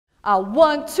I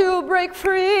want to break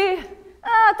free.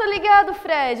 Ah, tô ligado,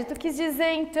 Fred. Tu quis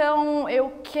dizer, então,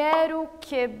 eu quero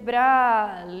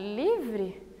quebrar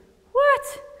livre?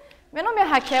 What? Meu nome é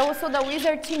Rackel, eu sou da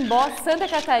Wizard Timbó, Santa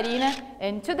Catarina,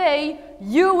 and today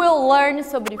you will learn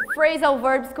sobre phrasal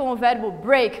verbs com o verbo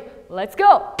break. Let's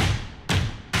go!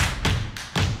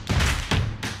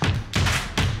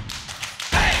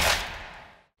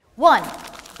 One,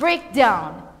 break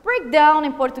down. Breakdown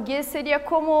em português seria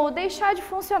como deixar de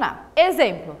funcionar.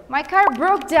 Exemplo: My car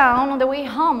broke down on the way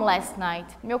home last night.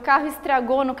 Meu carro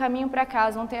estragou no caminho para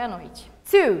casa ontem à noite.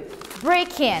 2.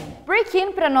 Break in. Break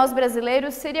in para nós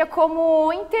brasileiros seria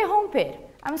como interromper.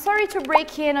 I'm sorry to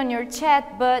break in on your chat,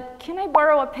 but can I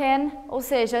borrow a pen? Ou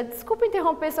seja, desculpa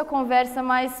interromper sua conversa,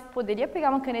 mas poderia pegar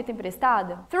uma caneta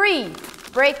emprestada? 3.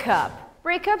 Break up.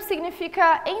 Break up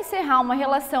significa encerrar uma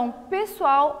relação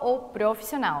pessoal ou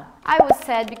profissional. I was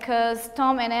sad because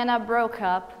Tom and Anna broke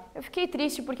up. Eu fiquei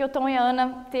triste porque o Tom e a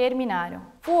Ana terminaram.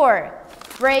 4.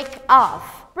 Break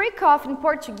off. Break off em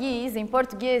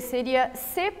português seria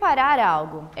separar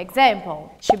algo.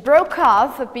 Example: She broke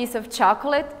off a piece of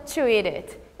chocolate to eat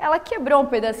it. Ela quebrou um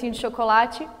pedacinho de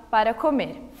chocolate para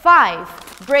comer.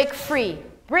 5. Break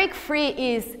free. Break free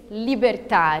is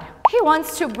libertar. He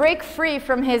wants to break free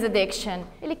from his addiction.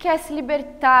 Ele quer se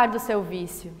libertar do seu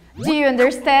vício. Do you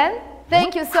understand?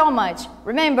 Thank you so much.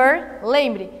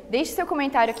 Lembre, deixe seu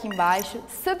comentário aqui embaixo,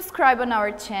 subscribe on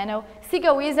our channel,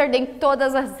 siga o Wizard em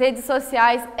todas as redes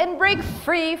sociais and break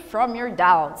free from your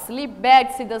doubts.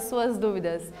 Liberte-se das suas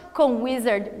dúvidas. Com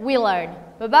Wizard, we learn.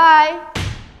 Bye bye!